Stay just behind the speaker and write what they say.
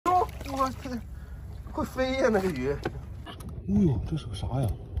哇，这会飞呀，那个鱼。哎呦，这是个啥呀？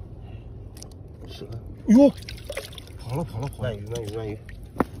是个。哟，跑了！鳗鱼。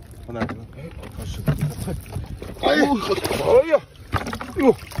跑哪去了？哎，它是个快！哎呀，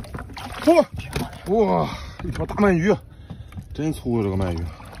哟，哇，一条大鳗鱼，真粗啊！这个鳗鱼，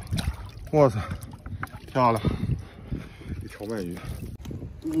哇塞，漂亮，一条鳗鱼。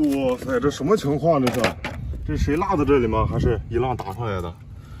哇塞，这什么情况？这是谁落在这里吗？还是一浪打上来的？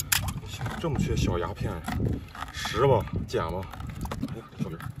这么些小鸦片，拾吧，捡吧。哎呀，小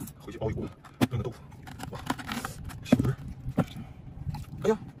鱼，回去熬一锅，炖个豆腐。哇，小鱼，哎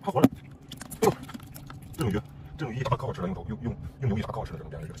呀，还活着。哎呦，这种鱼炸可好吃了，用牛鱼炸可好吃了，这种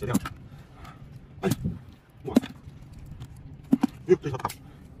便宜，限量。哎，哇塞，哟，这条大，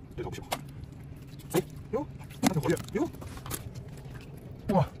这条不小。哎，哟，它挺活跃，哟，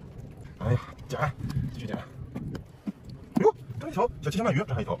哇，哎呀，捡，继续捡。哟，这一条小七星鳗鱼，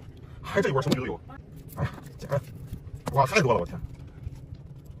这还一条，还这一窝什么鱼都有。哎呀，捡，哇，太多了，我天，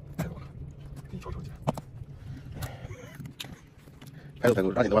太多了，给你瞅瞅捡。抬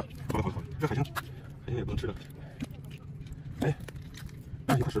头，抓紧的吧。好，这海星也不能吃的。哎，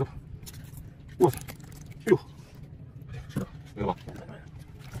让你快拾了吧。哇塞，哎呦，拾了，没有吧？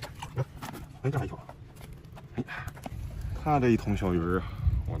哎，这还一条。哎，看这一桶小鱼儿啊，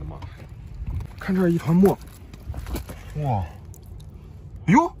我的妈！看这一团沫，哇！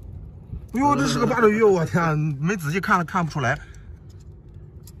哎呦，这是个八爪鱼！我天，没仔细看看不出来。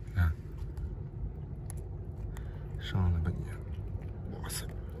看，上了个你！哇塞，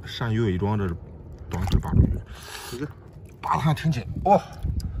鳝鱼伪装，这是短腿八爪鱼，这个扒的还挺紧哦。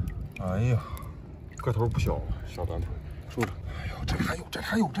哎呀，个头不小，小短腿，收着。哎呦，这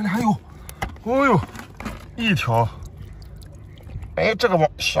里还有，哦呦，一条。哎，这个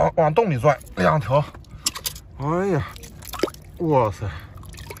往洞里钻，2条。哎呀，哇塞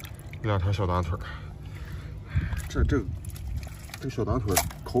，2条小短腿。这小短腿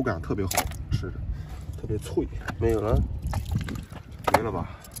口感特别好，吃着特别脆。没有了，没了吧？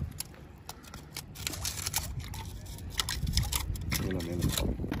没了。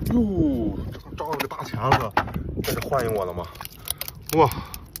哟，这个照了个大钳子，这是欢迎我了吗？哇，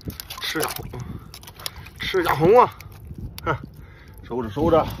吃呀红啊！看，收着。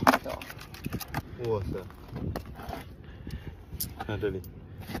哇塞，看这里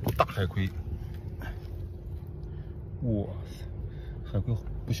大海葵。哇塞，海葵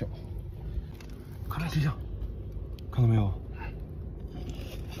不小，看这形象，看到没有？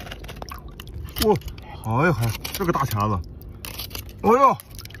哇，哎呀，这个大钳子，哎呦，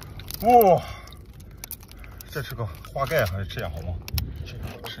哇，这是个花盖还是赤眼红啊？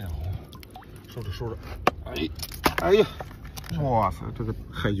赤眼红，收着。哎呀，哇塞，这个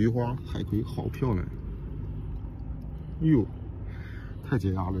海菊花海葵好漂亮！哟，太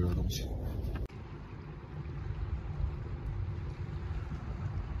解压了，这个东西。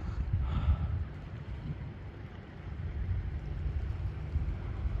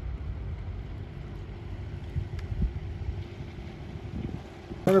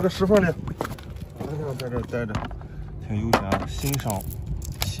在这个石缝里，在这待着，挺悠闲，欣赏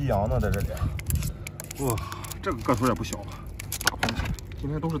夕阳呢，在这里。哇，这个个头也不小啊，大螃蟹，今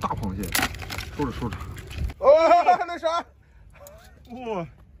天都是大螃蟹，收着。那啥，哇，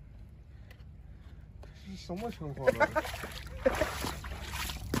这是什么情况呢？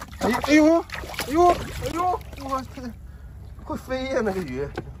哎呦，哇，这会飞呀，那个鱼。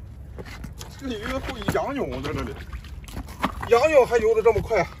这个鱼会仰泳在这里。仰泳还游得这么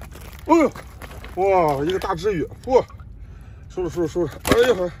快，哎呦，哇，一个大鲻鱼，哇，收着，哎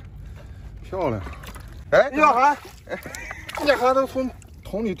呀，漂亮！哎，鸟涵都从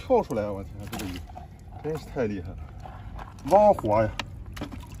桶里跳出来，我天，这个鱼真是太厉害了，汪活呀！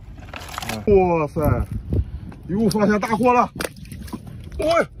哇塞，又发现大货了！哎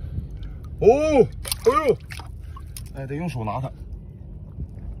呦，哎，得用手拿它。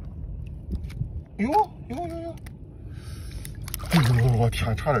哟！我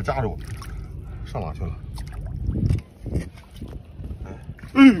天，差点夹着我，上哪去了？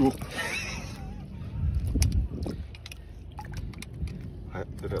哎呦！哎，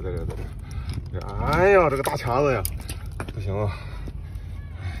在这！哎呀，这个大钳子呀，不行啊！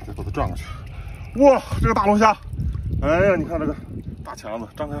再把它转过去。哇，这个大龙虾！哎呀，你看这个大钳子，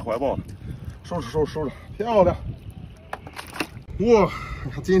张开怀抱呢，收着，漂亮！哇，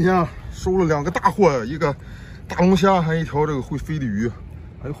今天啊收了2个大货，一个大龙虾，还一条这个会飞的鱼，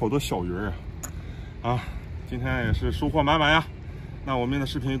还有好多小鱼儿啊！今天也是收获满满呀。那我们的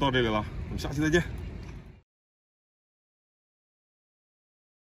视频就到这里了，我们下期再见。